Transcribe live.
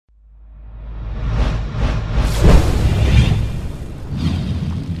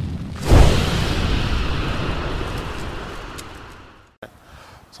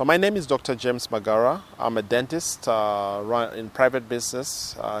So my name is Dr. James Magara. I'm a dentist in private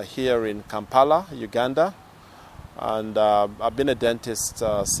business here in Kampala, Uganda. And I've been a dentist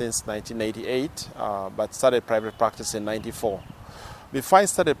since 1988, but started private practice in 94. Before I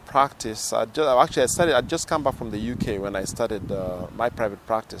started practice, I just come back from the UK when I started my private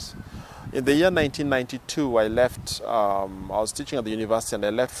practice. In the year 1992, I left. I was teaching at the university, and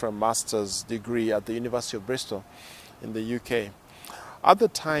I left for a master's degree at the University of Bristol in the UK. At the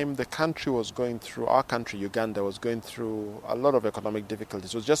time, the country was going through, our country, Uganda, was going through a lot of economic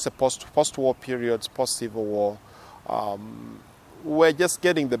difficulties. It was just a post-war period, post-civil war. We're just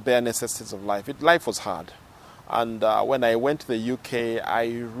getting the bare necessities of life. Life was hard. And when I went to the UK,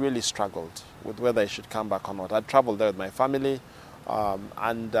 I really struggled with whether I should come back or not. I traveled there with my family,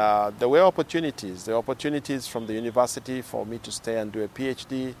 and there were opportunities. There were opportunities from the university for me to stay and do a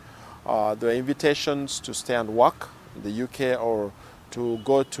PhD. There were invitations to stay and work in the UK or to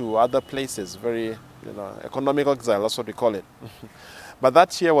go to other places, very economical exile, that's what we call it. But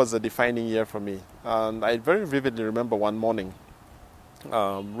that year was a defining year for me. And I very vividly remember one morning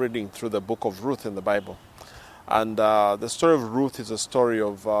reading through the book of Ruth in the Bible. And the story of Ruth is a story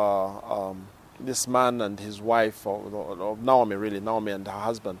of this man and his wife, of Naomi and her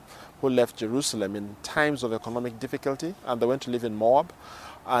husband, who left Jerusalem in times of economic difficulty, and they went to live in Moab.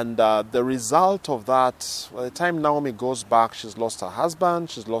 And the result of that, by the time Naomi goes back, she's lost her husband,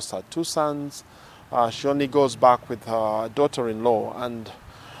 she's lost her 2 sons. She only goes back with her daughter-in-law. And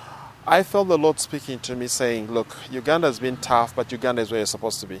I felt the Lord speaking to me saying, look, Uganda has been tough, but Uganda is where you're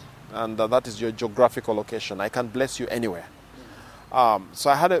supposed to be. And that is your geographical location. I can bless you anywhere.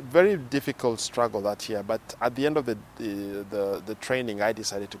 So I had a very difficult struggle that year. But at the end of the training, I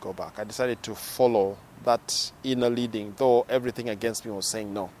decided to go back. I decided to follow that inner leading, though everything against me was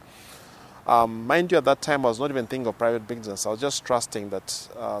saying no. Mind you, at that time, I was not even thinking of private business. I was just trusting that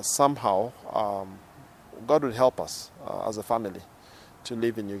somehow God would help us as a family to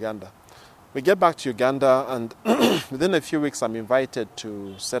live in Uganda. We get back to Uganda, and within a few weeks, I'm invited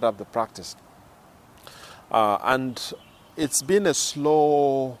to set up the practice. And it's been a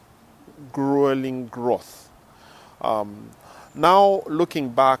slow, grueling growth. Now, looking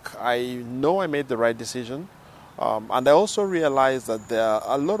back, I know I made the right decision. And I also realized that there are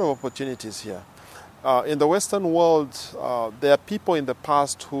a lot of opportunities here. In the Western world, there are people in the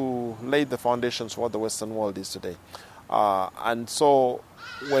past who laid the foundations for what the Western world is today. And so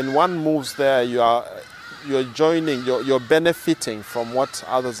when one moves there, you're joining, you're benefiting from what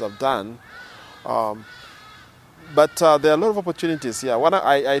others have done. But there are a lot of opportunities here.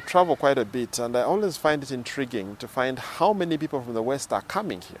 I travel quite a bit, and I always find it intriguing to find how many people from the West are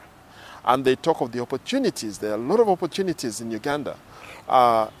coming here. And they talk of the opportunities. There are a lot of opportunities in Uganda.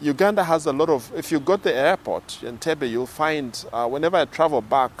 Uganda has a lot of, if you go to the airport in Entebbe, you'll find, whenever I travel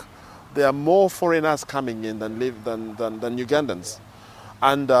back, there are more foreigners coming in than Ugandans.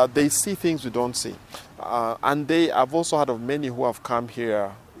 And they see things we don't see. And I've also heard of many who have come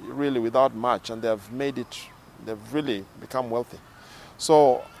here really without much, and they've really become wealthy.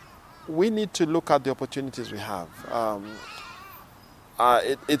 So we need to look at the opportunities we have.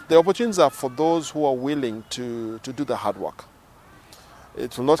 The opportunities are for those who are willing to do the hard work.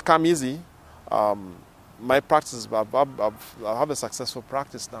 It will not come easy. My practice, I have a successful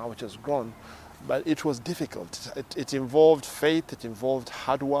practice now which has grown, but it was difficult. It involved faith, it involved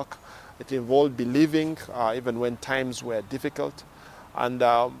hard work, it involved believing even when times were difficult. And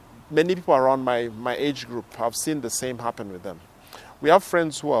many people around my age group have seen the same happen with them. We have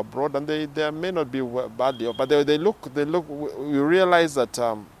friends who are abroad, and they may not be badly, but they look. We realize that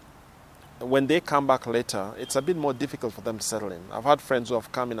when they come back later, it's a bit more difficult for them to settle in. I've had friends who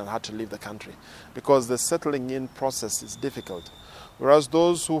have come in and had to leave the country because the settling in process is difficult. Whereas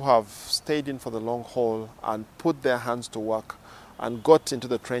those who have stayed in for the long haul and put their hands to work and got into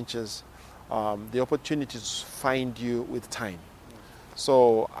the trenches, the opportunities find you with time.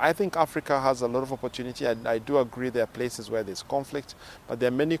 So I think Africa has a lot of opportunity. I do agree there are places where there's conflict, but there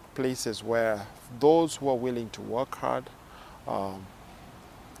are many places where those who are willing to work hard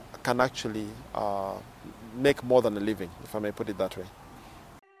can actually make more than a living, if I may put it that way.